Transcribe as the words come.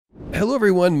Hello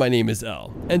everyone, my name is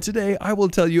El, and today I will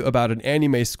tell you about an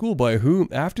anime schoolboy who,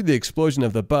 after the explosion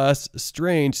of the bus,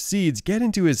 strange seeds get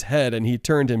into his head and he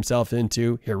turned himself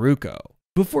into Haruko.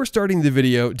 Before starting the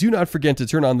video, do not forget to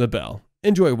turn on the bell.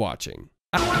 Enjoy watching.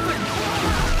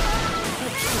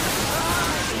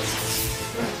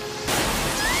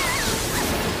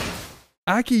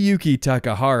 Akiyuki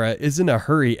Takahara is in a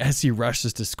hurry as he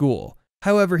rushes to school.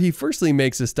 However, he firstly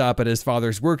makes a stop at his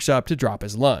father's workshop to drop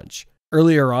his lunch.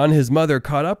 Earlier on, his mother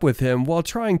caught up with him while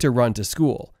trying to run to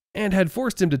school, and had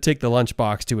forced him to take the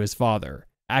lunchbox to his father.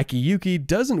 Akiyuki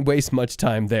doesn't waste much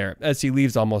time there, as he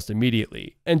leaves almost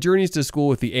immediately, and journeys to school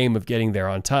with the aim of getting there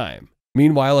on time.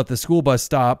 Meanwhile, at the school bus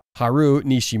stop, Haru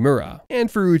Nishimura and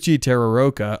Furuichi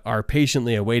Teraroka are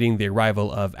patiently awaiting the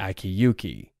arrival of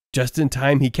Akiyuki. Just in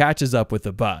time, he catches up with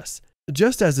the bus.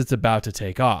 Just as it's about to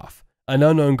take off, an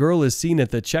unknown girl is seen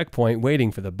at the checkpoint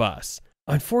waiting for the bus.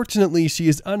 Unfortunately, she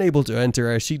is unable to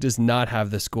enter as she does not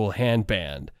have the school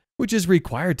handband, which is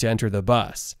required to enter the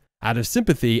bus. Out of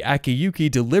sympathy, Akiyuki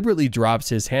deliberately drops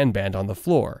his handband on the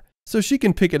floor, so she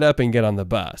can pick it up and get on the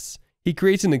bus. He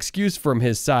creates an excuse from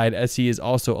his side as he is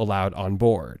also allowed on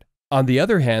board. On the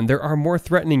other hand, there are more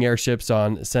threatening airships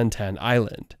on Sentan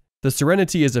Island. The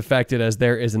Serenity is affected as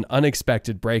there is an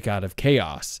unexpected breakout of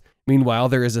chaos. Meanwhile,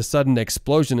 there is a sudden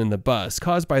explosion in the bus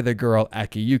caused by the girl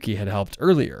Akiyuki had helped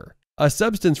earlier. A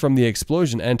substance from the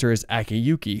explosion enters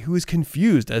Akiyuki, who is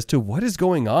confused as to what is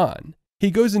going on. He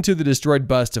goes into the destroyed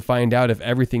bus to find out if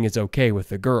everything is okay with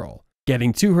the girl.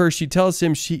 Getting to her, she tells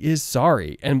him she is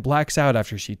sorry and blacks out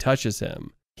after she touches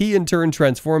him. He in turn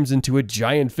transforms into a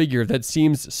giant figure that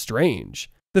seems strange.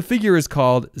 The figure is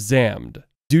called Xam'd.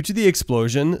 Due to the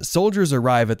explosion, soldiers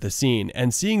arrive at the scene,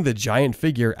 and seeing the giant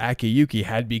figure Akiyuki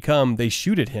had become, they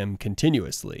shoot at him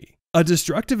continuously. A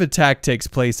destructive attack takes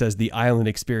place as the island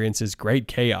experiences great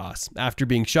chaos. After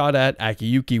being shot at,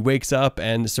 Akiyuki wakes up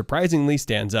and surprisingly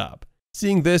stands up.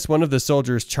 Seeing this, one of the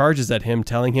soldiers charges at him,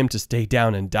 telling him to stay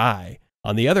down and die.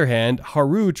 On the other hand,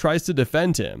 Haru tries to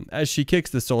defend him as she kicks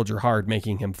the soldier hard,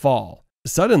 making him fall.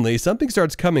 Suddenly, something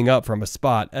starts coming up from a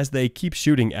spot as they keep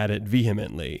shooting at it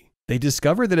vehemently. They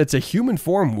discover that it's a human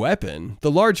form weapon.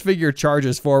 The large figure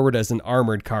charges forward as an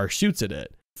armored car shoots at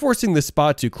it, forcing the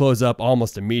spot to close up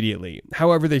almost immediately.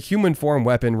 However, the human form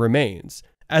weapon remains,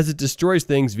 as it destroys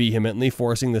things vehemently,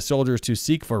 forcing the soldiers to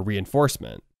seek for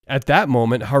reinforcement. At that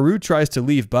moment, Haru tries to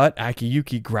leave, but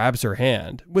Akiyuki grabs her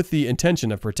hand, with the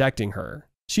intention of protecting her.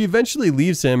 She eventually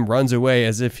leaves him, runs away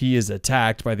as if he is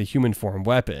attacked by the human form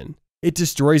weapon. It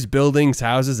destroys buildings,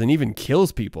 houses, and even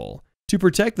kills people. To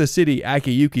protect the city,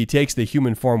 Akiyuki takes the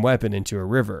human form weapon into a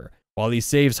river, while he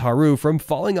saves Haru from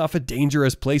falling off a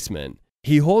dangerous placement.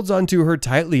 He holds onto her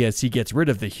tightly as he gets rid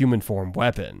of the human form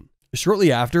weapon.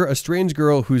 Shortly after, a strange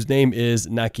girl whose name is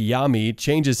Nakayami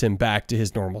changes him back to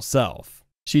his normal self.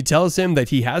 She tells him that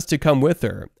he has to come with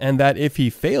her, and that if he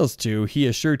fails to, he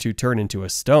is sure to turn into a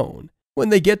stone. When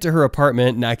they get to her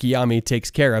apartment, Nakayami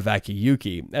takes care of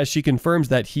Akiyuki, as she confirms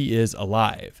that he is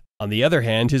alive. On the other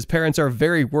hand, his parents are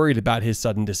very worried about his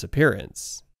sudden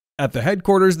disappearance. At the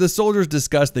headquarters, the soldiers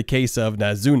discuss the case of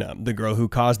Nazuna, the girl who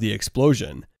caused the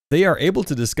explosion. They are able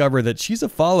to discover that she's a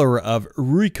follower of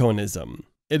Rikonism.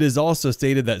 It is also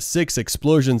stated that 6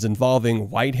 explosions involving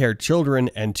white-haired children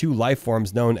and 2 life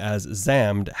forms known as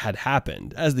Xam'd had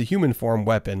happened as the human form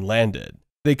weapon landed.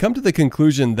 They come to the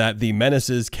conclusion that the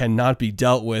menaces cannot be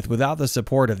dealt with without the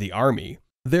support of the army.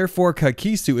 Therefore,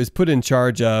 Kakisu is put in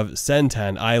charge of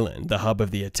Sentan Island, the hub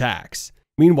of the attacks.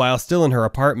 Meanwhile, still in her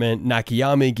apartment,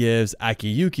 Nakayami gives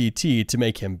Akiyuki tea to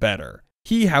make him better.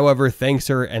 He, however, thanks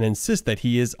her and insists that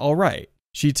he is alright.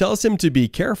 She tells him to be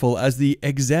careful as the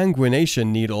exsanguination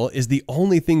needle is the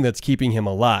only thing that's keeping him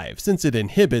alive, since it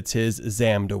inhibits his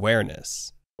Xam'd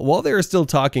awareness. While they are still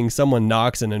talking, someone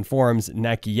knocks and informs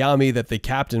Nakayami that the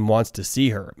captain wants to see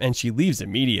her, and she leaves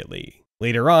immediately.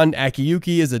 Later on,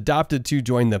 Akiyuki is adopted to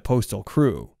join the postal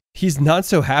crew. He's not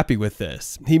so happy with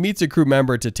this. He meets a crew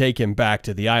member to take him back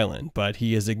to the island, but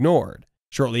he is ignored.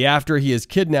 Shortly after, he is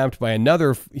kidnapped by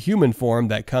another human form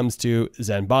that comes to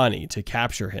Zanbani to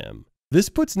capture him. This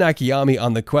puts Nakayami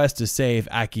on the quest to save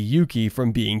Akiyuki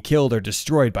from being killed or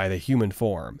destroyed by the human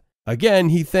form. Again,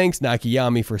 he thanks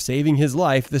Nakayami for saving his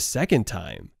life the second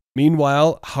time.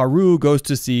 Meanwhile, Haru goes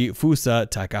to see Fusa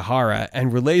Takahara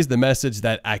and relays the message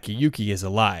that Akiyuki is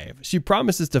alive. She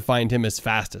promises to find him as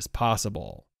fast as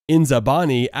possible. In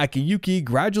Zabani, Akiyuki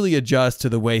gradually adjusts to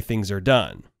the way things are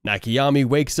done. Nakayami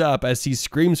wakes up as he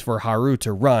screams for Haru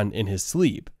to run in his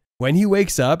sleep. When he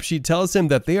wakes up, she tells him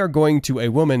that they are going to a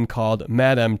woman called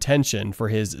Madame Tension for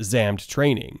his Xam'd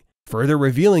training, further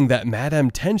revealing that Madame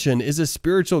Tension is a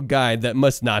spiritual guide that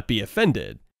must not be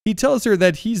offended. He tells her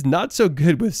that he's not so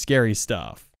good with scary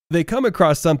stuff. They come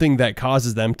across something that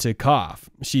causes them to cough.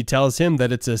 She tells him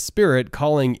that it's a spirit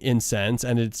calling incense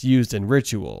and it's used in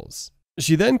rituals.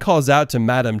 She then calls out to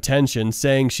Madame Tension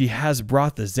saying she has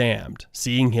brought the Xam'd.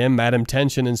 Seeing him, Madame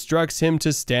Tension instructs him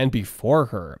to stand before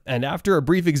her, and after a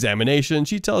brief examination,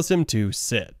 she tells him to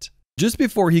sit. Just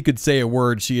before he could say a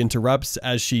word, she interrupts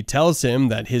as she tells him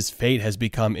that his fate has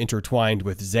become intertwined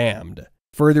with Xam'd,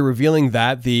 further revealing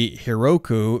that the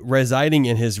Hiroku residing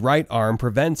in his right arm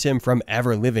prevents him from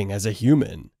ever living as a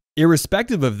human.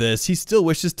 Irrespective of this, he still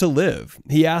wishes to live.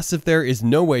 He asks if there is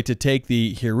no way to take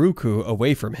the Hiroku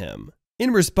away from him. In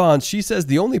response, she says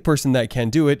the only person that can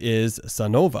do it is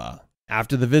Sanova.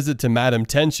 After the visit to Madame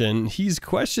Tension, he's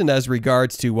questioned as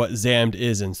regards to what Xam'd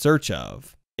is in search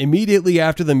of. Immediately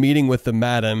after the meeting with the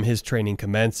Madam, his training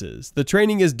commences. The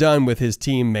training is done with his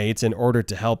teammates in order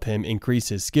to help him increase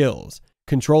his skills,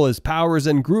 control his powers,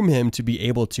 and groom him to be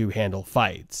able to handle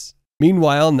fights.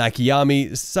 Meanwhile,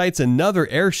 Nakayami sights another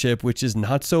airship which is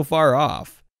not so far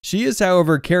off. She is,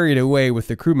 however, carried away with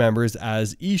the crew members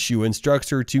as Ishu instructs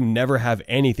her to never have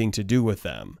anything to do with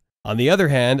them. On the other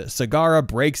hand, Sagara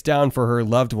breaks down for her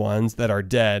loved ones that are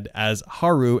dead as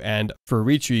Haru and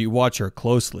Furichi watch her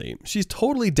closely. She's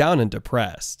totally down and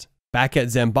depressed. Back at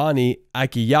Zambani,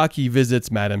 Akiyaki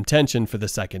visits Madame Tension for the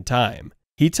second time.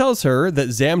 He tells her that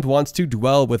Xam'd wants to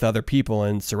dwell with other people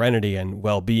in serenity and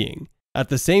well-being. At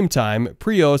the same time,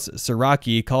 Prios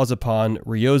Saraki calls upon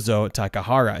Ryozo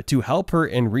Takahara to help her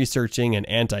in researching an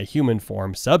anti-human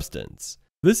form substance.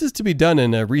 This is to be done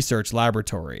in a research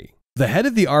laboratory. The head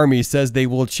of the army says they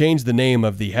will change the name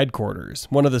of the headquarters.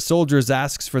 One of the soldiers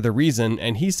asks for the reason,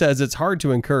 and he says it's hard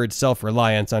to encourage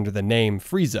self-reliance under the name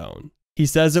Free Zone. He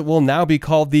says it will now be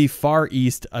called the Far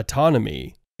East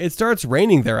Autonomy. It starts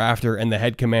raining thereafter, and the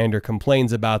head commander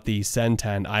complains about the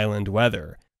Sentan Island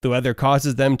weather. The weather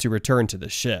causes them to return to the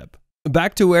ship.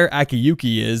 Back to where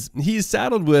Akiyuki is, he's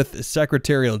saddled with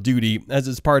secretarial duty as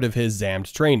it's part of his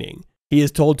Xam'd training. He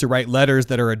is told to write letters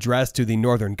that are addressed to the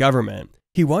northern government.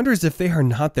 He wonders if they are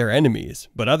not their enemies,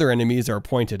 but other enemies are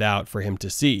pointed out for him to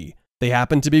see. They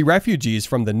happen to be refugees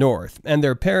from the north, and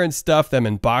their parents stuff them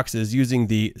in boxes using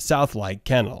the South-like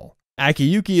kennel.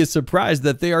 Akiyuki is surprised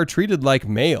that they are treated like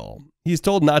mail. He's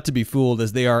told not to be fooled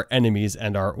as they are enemies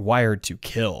and are wired to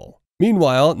kill.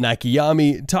 Meanwhile,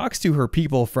 Nakayami talks to her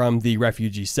people from the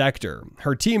refugee sector.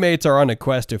 Her teammates are on a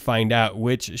quest to find out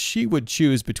which she would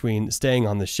choose between staying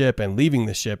on the ship and leaving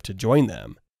the ship to join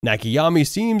them. Nakayami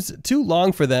seems too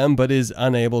long for them but is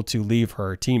unable to leave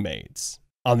her teammates.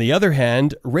 On the other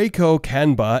hand, Reiko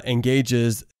Kanba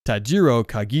engages Tajiro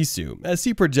Kagisu as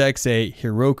he projects a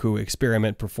Hiroku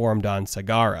experiment performed on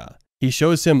Sagara. He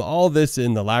shows him all this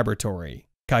in the laboratory.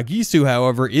 Kagisu,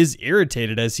 however, is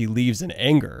irritated as he leaves in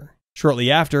anger.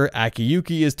 Shortly after,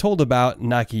 Akiyuki is told about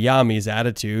Nakayami's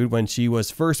attitude when she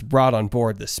was first brought on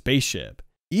board the spaceship.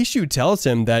 Ishu tells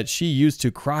him that she used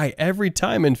to cry every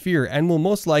time in fear and will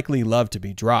most likely love to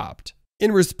be dropped.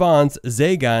 In response,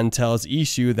 Zeigan tells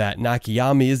Ishu that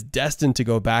Nakayami is destined to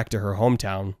go back to her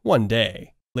hometown one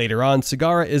day. Later on,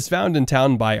 Sagara is found in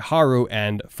town by Haru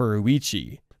and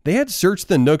Furuichi. They had searched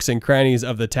the nooks and crannies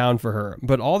of the town for her,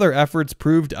 but all their efforts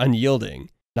proved unyielding.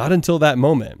 Not until that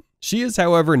moment. She is,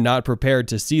 however, not prepared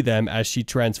to see them as she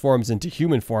transforms into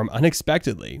human form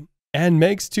unexpectedly and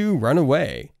makes to run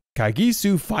away.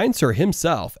 Kagisu finds her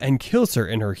himself and kills her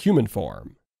in her human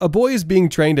form. A boy is being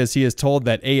trained as he is told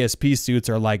that ASP suits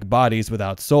are like bodies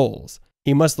without souls.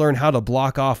 He must learn how to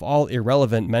block off all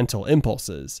irrelevant mental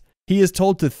impulses. He is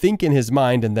told to think in his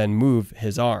mind and then move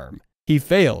his arm. He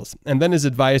fails, and then is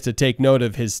advised to take note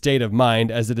of his state of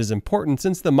mind as it is important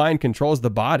since the mind controls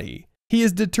the body. He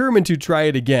is determined to try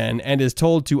it again and is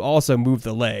told to also move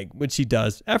the leg, which he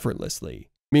does effortlessly.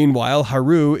 Meanwhile,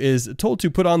 Haru is told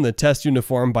to put on the test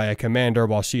uniform by a commander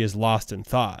while she is lost in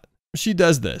thought. She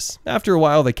does this. After a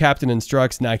while, the captain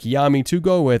instructs Nakayami to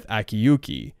go with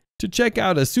Akiyuki to check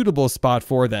out a suitable spot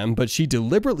for them, but she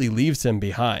deliberately leaves him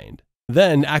behind.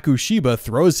 Then Akushiba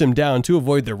throws him down to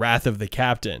avoid the wrath of the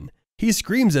captain. He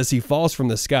screams as he falls from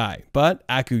the sky, but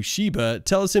Akushiba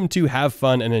tells him to have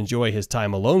fun and enjoy his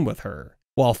time alone with her.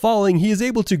 While falling, he is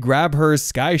able to grab her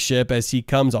skyship as he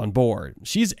comes on board.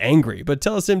 She's angry, but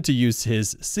tells him to use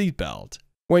his seatbelt.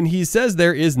 When he says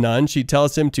there is none, she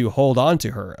tells him to hold on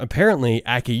to her. Apparently,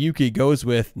 Akiyuki goes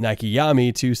with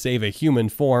Nakayami to save a human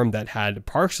form that had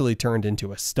partially turned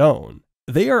into a stone.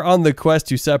 They are on the quest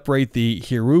to separate the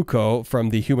Hiruko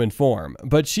from the human form,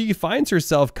 but she finds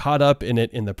herself caught up in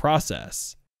it in the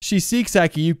process. She seeks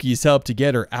Akiyuki's help to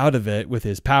get her out of it with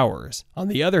his powers. On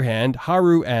the other hand,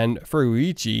 Haru and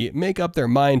Furuichi make up their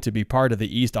mind to be part of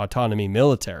the East Autonomy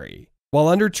military. While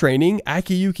under training,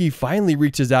 Akiyuki finally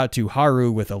reaches out to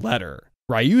Haru with a letter.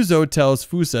 Ryuzo tells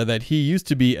Fusa that he used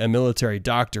to be a military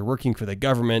doctor working for the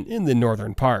government in the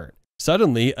northern part.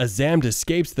 Suddenly, a Xam'd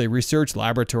escapes the research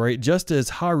laboratory just as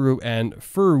Haru and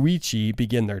Furuichi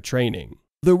begin their training.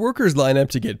 The workers line up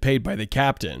to get paid by the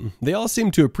captain. They all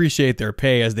seem to appreciate their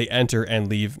pay as they enter and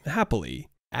leave happily.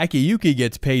 Akiyuki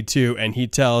gets paid too, and he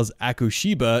tells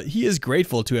Akushiba he is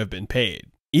grateful to have been paid,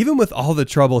 even with all the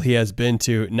trouble he has been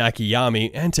to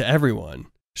Nakayami and to everyone.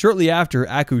 Shortly after,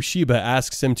 Akushiba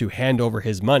asks him to hand over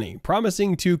his money,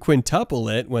 promising to quintuple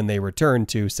it when they return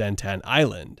to Sentan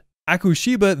Island.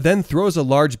 Akushiba then throws a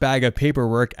large bag of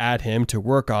paperwork at him to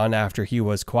work on after he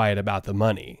was quiet about the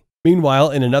money. Meanwhile,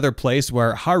 in another place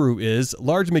where Haru is,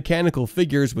 large mechanical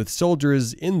figures with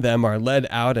soldiers in them are led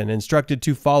out and instructed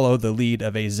to follow the lead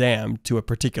of a Xam'd to a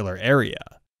particular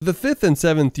area. The 5th and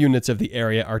 7th units of the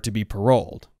area are to be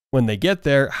paroled. When they get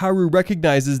there, Haru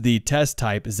recognizes the test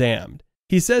type Xam'd.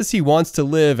 He says he wants to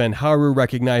live, and Haru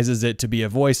recognizes it to be a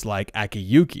voice like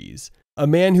Akiyuki's. A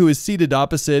man who is seated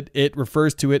opposite it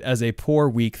refers to it as a poor,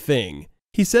 weak thing.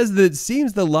 He says that it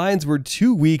seems the lines were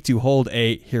too weak to hold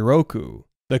a hiroku.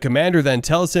 The commander then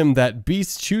tells him that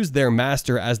beasts choose their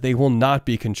master as they will not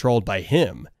be controlled by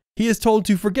him. He is told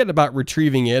to forget about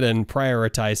retrieving it and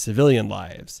prioritize civilian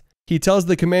lives. He tells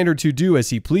the commander to do as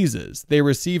he pleases. They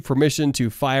receive permission to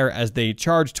fire as they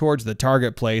charge towards the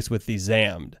target place with the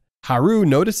Xam'd. Haru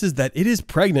notices that it is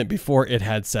pregnant before it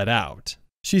had set out.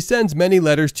 She sends many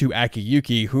letters to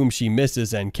Akiyuki, whom she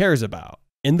misses and cares about.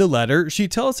 In the letter, she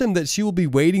tells him that she will be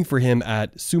waiting for him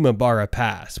at Sumabara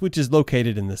Pass, which is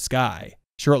located in the sky.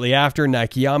 Shortly after,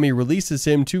 Nakayami releases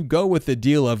him to go with the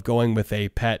deal of going with a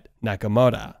pet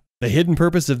Nakamura. The hidden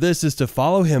purpose of this is to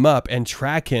follow him up and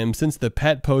track him since the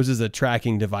pet poses a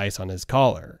tracking device on his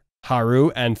collar.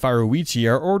 Haru and Furuichi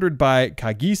are ordered by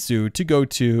Kagisu to go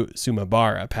to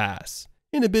Sumabara Pass,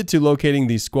 in a bid to locating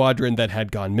the squadron that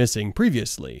had gone missing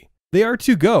previously. They are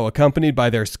to go accompanied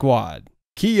by their squad.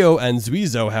 Kiyo and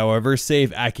Zuizo, however,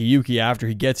 save Akiyuki after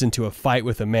he gets into a fight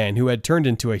with a man who had turned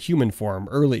into a human form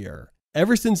earlier.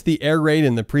 Ever since the air raid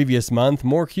in the previous month,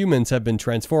 more humans have been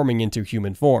transforming into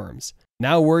human forms.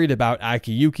 Now worried about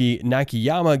Akiyuki,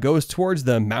 Nakayama goes towards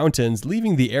the mountains,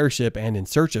 leaving the airship and in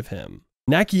search of him.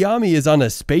 Nakayami is on a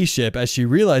spaceship as she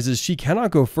realizes she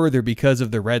cannot go further because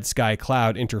of the red sky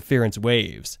cloud interference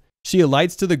waves. She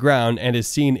alights to the ground and is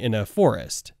seen in a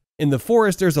forest. In the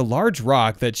forest, there's a large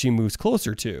rock that she moves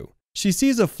closer to. She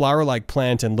sees a flower-like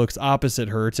plant and looks opposite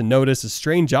her to notice a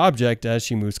strange object as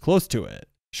she moves close to it.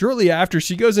 Shortly after,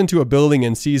 she goes into a building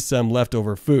and sees some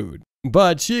leftover food.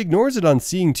 But she ignores it on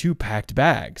seeing 2 packed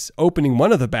bags. Opening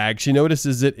one of the bags, she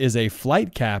notices it is a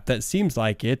flight cap that seems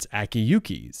like it's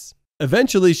Akiyuki's.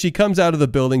 Eventually, she comes out of the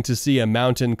building to see a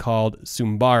mountain called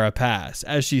Sumabara Pass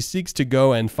as she seeks to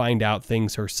go and find out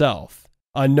things herself.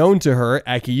 Unknown to her,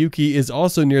 Akiyuki is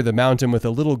also near the mountain with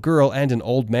a little girl and an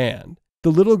old man.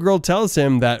 The little girl tells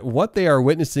him that what they are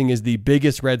witnessing is the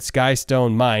biggest red sky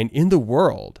stone mine in the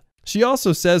world. She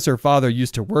also says her father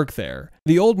used to work there.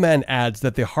 The old man adds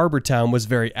that the harbor town was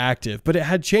very active, but it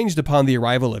had changed upon the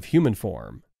arrival of human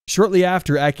form. Shortly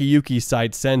after, Akiyuki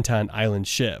sights Sentan Island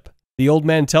ship. The old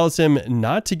man tells him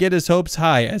not to get his hopes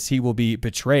high as he will be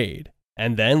betrayed,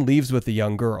 and then leaves with the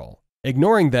young girl.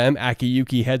 Ignoring them,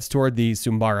 Akiyuki heads toward the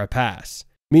Sumabara Pass.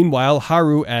 Meanwhile,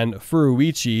 Haru and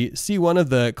Furuichi see one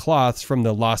of the cloths from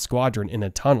the Lost Squadron in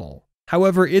a tunnel.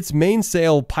 However, its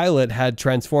mainsail pilot had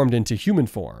transformed into human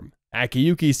form.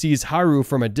 Akiyuki sees Haru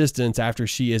from a distance after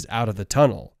she is out of the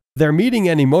tunnel. Their meeting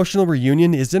and emotional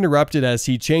reunion is interrupted as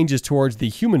he changes towards the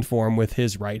human form with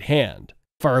his right hand.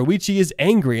 Furuichi is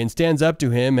angry and stands up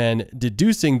to him and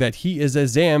deducing that he is a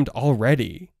Xam'd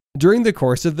already. During the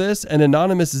course of this, an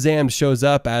anonymous Xam'd shows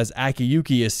up as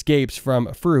Akiyuki escapes from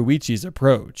Furuichi's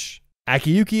approach.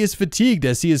 Akiyuki is fatigued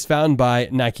as he is found by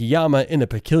Nakayama in a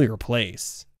peculiar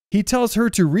place. He tells her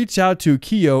to reach out to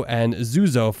Kiyo and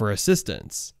Zuizo for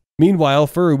assistance. Meanwhile,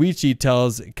 Furuichi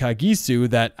tells Kagisu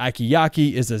that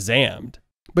Akiyaki is a Xam'd,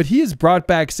 but he is brought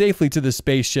back safely to the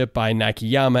spaceship by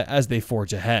Nakayama as they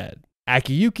forge ahead.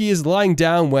 Akiyuki is lying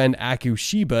down when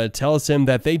Akushiba tells him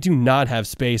that they do not have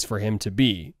space for him to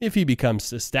be if he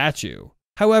becomes a statue.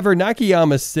 However,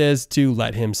 Nakayama says to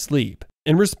let him sleep.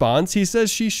 In response, he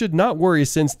says she should not worry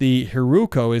since the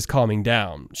Hiruko is calming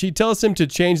down. She tells him to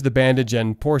change the bandage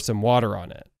and pour some water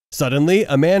on it. Suddenly,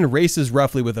 a man races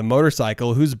roughly with a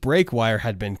motorcycle whose brake wire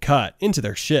had been cut into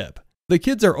their ship. The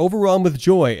kids are overwhelmed with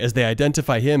joy as they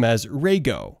identify him as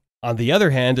Reigo. On the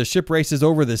other hand, a ship races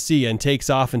over the sea and takes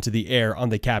off into the air on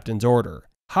the captain's order.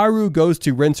 Haru goes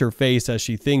to rinse her face as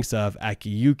she thinks of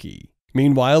Akiyuki.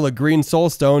 Meanwhile, a green soul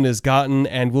stone is gotten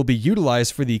and will be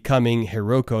utilized for the coming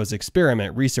Hiroko's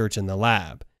experiment research in the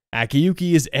lab.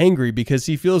 Akiyuki is angry because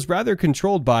he feels rather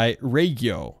controlled by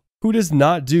Reigyo, who does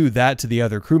not do that to the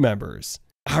other crew members.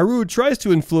 Haru tries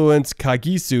to influence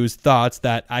Kagisu's thoughts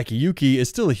that Akiyuki is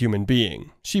still a human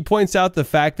being. She points out the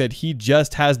fact that he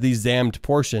just has the Xam'd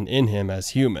portion in him as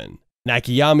human.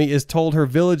 Nakayami is told her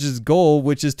village's goal,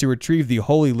 which is to retrieve the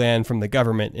Holy Land from the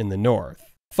government in the north.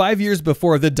 5 years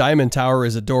before the Diamond Tower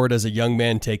is adored as a young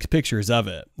man takes pictures of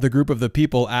it, the group of the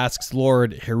people asks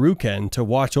Lord Hiruken to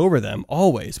watch over them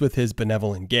always with his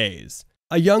benevolent gaze.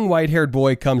 A young white-haired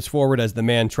boy comes forward as the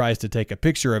man tries to take a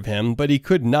picture of him, but he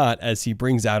could not as he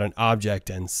brings out an object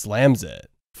and slams it.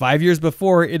 5 years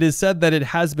before, it is said that it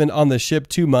has been on the ship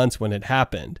 2 months when it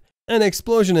happened. An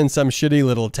explosion in some shitty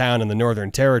little town in the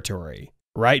Northern Territory.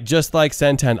 Right, just like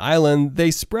Senten Island,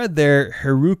 they spread their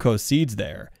Hiruko seeds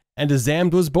there, and a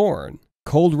Xam'd was born.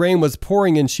 Cold rain was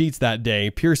pouring in sheets that day,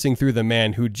 piercing through the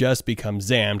man who just becomes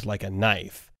Xam'd like a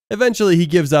knife. Eventually, he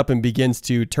gives up and begins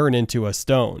to turn into a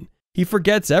stone. He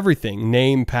forgets everything,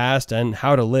 name, past, and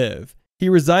how to live. He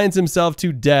resigns himself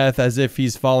to death as if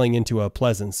he's falling into a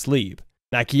pleasant sleep.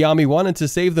 Nakayami wanted to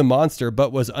save the monster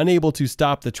but was unable to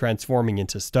stop the transforming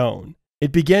into stone.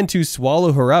 It began to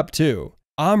swallow her up too.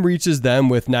 Reaches them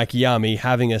with Nakayami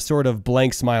having a sort of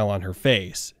blank smile on her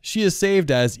face. She is saved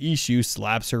as Ishu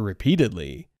slaps her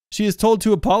repeatedly. She is told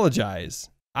to apologize.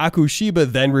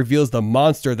 Akushiba then reveals the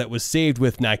monster that was saved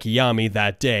with Nakayami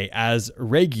that day as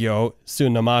Reigyo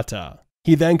Tsunamata.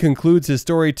 He then concludes his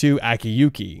story to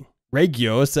Akiyuki.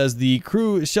 Reigyo says the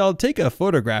crew shall take a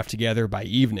photograph together by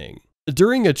evening.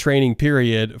 During a training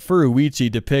period, Furuichi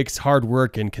depicts hard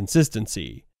work and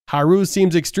consistency. Haru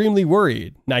seems extremely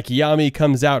worried. Nakayami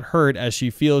comes out hurt as she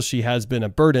feels she has been a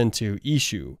burden to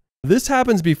Ishu. This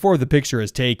happens before the picture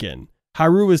is taken.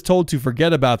 Haru is told to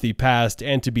forget about the past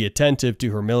and to be attentive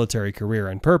to her military career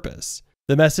and purpose.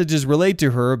 The message is relayed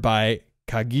to her by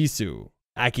Kagisu.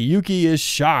 Akiyuki is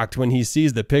shocked when he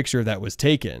sees the picture that was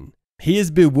taken. He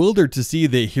is bewildered to see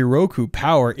the Hiroku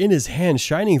power in his hand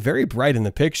shining very bright in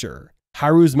the picture.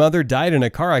 Haru's mother died in a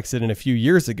car accident a few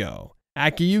years ago.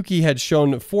 Akiyuki had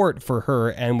shown fort for her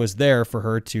and was there for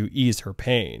her to ease her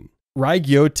pain.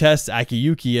 Reigyo tests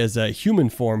Akiyuki as a human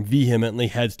form vehemently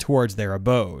heads towards their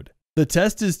abode. The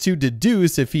test is to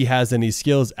deduce if he has any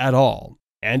skills at all,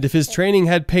 and if his training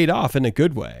had paid off in a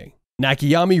good way.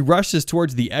 Nakayami rushes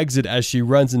towards the exit as she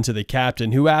runs into the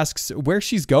captain, who asks where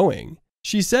she's going.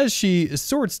 She says she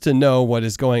sorts to know what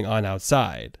is going on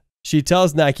outside. She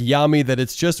tells Nakayami that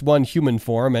it's just one human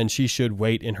form and she should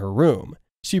wait in her room.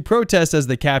 She protests as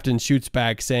the captain shoots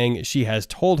back, saying she has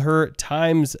told her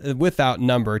times without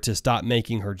number to stop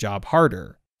making her job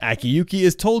harder. Akiyuki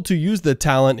is told to use the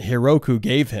talent Hiroku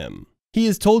gave him. He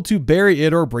is told to bury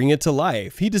it or bring it to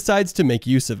life. He decides to make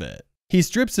use of it. He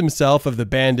strips himself of the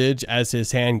bandage as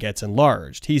his hand gets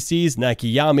enlarged. He sees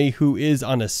Nakayami, who is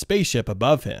on a spaceship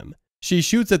above him. She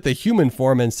shoots at the human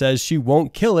form and says she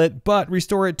won't kill it, but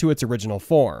restore it to its original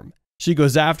form. She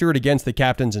goes after it against the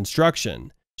captain's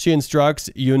instruction. She instructs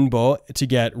Yunbo to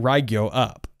get Reigyo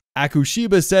up.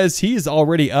 Akushiba says he's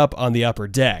already up on the upper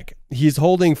deck. He's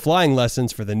holding flying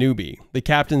lessons for the newbie. The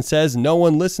captain says no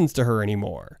one listens to her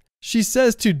anymore. She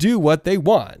says to do what they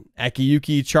want.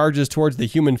 Akiyuki charges towards the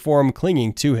human form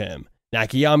clinging to him.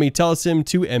 Nakayami tells him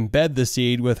to embed the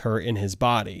seed with her in his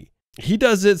body. He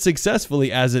does it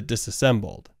successfully as it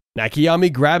disassembled.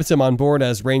 Nakayami grabs him on board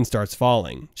as rain starts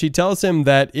falling. She tells him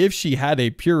that if she had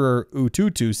a purer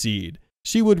Ututu seed,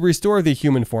 she would restore the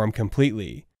human form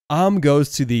completely.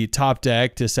 Goes to the top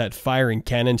deck to set firing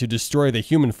cannon to destroy the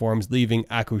human forms, leaving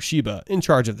Akushiba in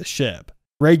charge of the ship.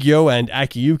 Reigyo and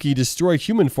Akiyuki destroy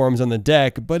human forms on the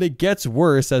deck, but it gets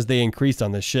worse as they increase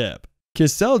on the ship.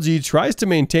 Kiselji tries to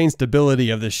maintain stability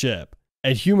of the ship.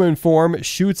 A human form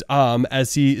shoots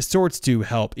as he sorts to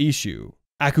help Ishu.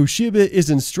 Akushiba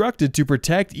is instructed to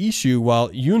protect Ishu while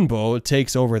Yunbo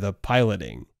takes over the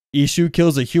piloting. Ishu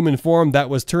kills a human form that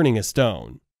was turning a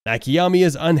stone. Nakayami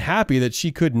is unhappy that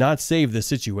she could not save the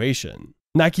situation.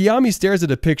 Nakayami stares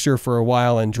at a picture for a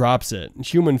while and drops it.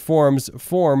 Human forms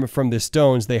form from the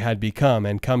stones they had become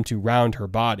and come to round her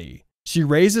body. She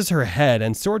raises her head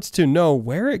and sorts to know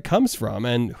where it comes from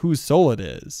and whose soul it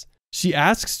is. She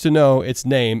asks to know its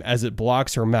name as it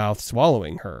blocks her mouth,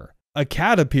 swallowing her. A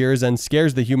cat appears and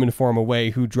scares the human form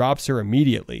away, who drops her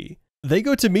immediately. They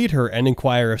go to meet her and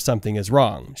inquire if something is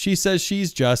wrong. She says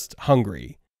she's just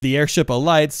hungry. The airship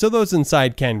alights so those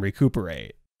inside can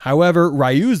recuperate. However,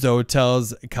 Ryuzo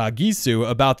tells Kagisu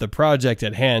about the project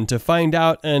at hand to find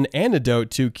out an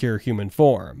antidote to cure human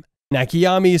form.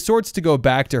 Nakayami sorts to go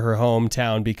back to her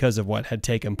hometown because of what had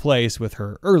taken place with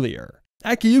her earlier.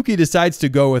 Akiyuki decides to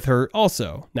go with her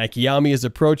also. Nakayami is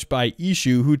approached by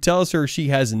Ishu, who tells her she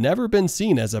has never been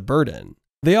seen as a burden.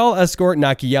 They all escort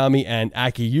Nakayami and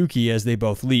Akiyuki as they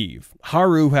both leave.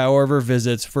 Haru, however,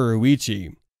 visits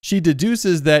Furuichi. She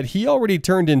deduces that he already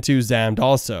turned into Xam'd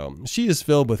also. She is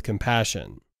filled with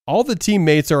compassion. All the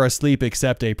teammates are asleep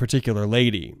except a particular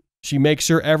lady. She makes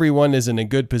sure everyone is in a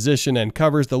good position and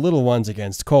covers the little ones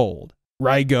against cold.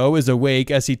 Raigo is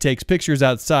awake as he takes pictures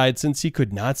outside since he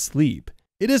could not sleep.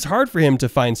 It is hard for him to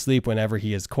find sleep whenever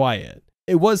he is quiet.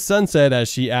 It was sunset as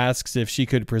she asks if she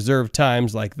could preserve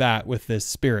times like that with this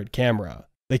spirit camera.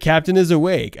 The captain is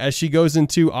awake as she goes in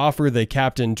to offer the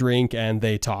captain drink and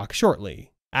they talk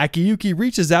shortly. Akiyuki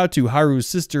reaches out to Haru's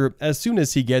sister as soon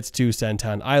as he gets to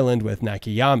Senton Island with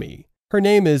Nakayami. Her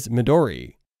name is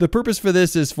Midori. The purpose for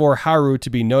this is for Haru to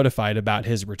be notified about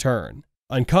his return.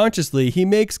 Unconsciously, he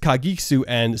makes Kagisu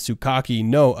and Tsukaki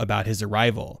know about his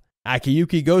arrival.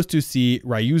 Akiyuki goes to see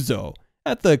Ryuzo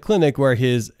at the clinic where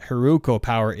his Haruko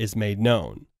power is made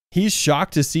known. He's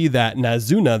shocked to see that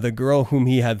Nazuna, the girl whom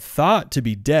he had thought to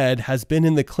be dead, has been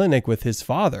in the clinic with his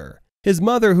father. His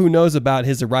mother, who knows about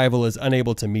his arrival, is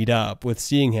unable to meet up with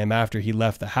seeing him after he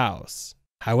left the house.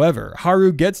 However,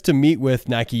 Haru gets to meet with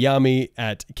Nakayami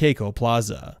at Keiko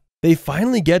Plaza. They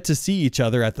finally get to see each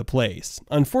other at the place.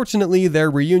 Unfortunately,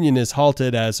 their reunion is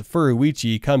halted as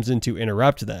Furuichi comes in to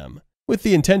interrupt them, with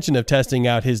the intention of testing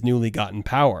out his newly gotten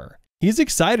power. He's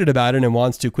excited about it and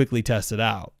wants to quickly test it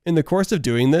out. In the course of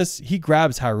doing this, he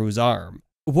grabs Haru's arm.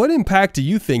 What impact do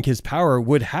you think his power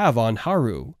would have on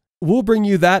Haru? We'll bring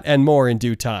you that and more in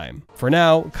due time. For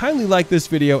now, kindly like this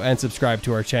video and subscribe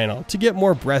to our channel to get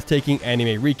more breathtaking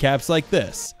anime recaps like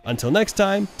this. Until next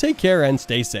time, take care and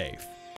stay safe.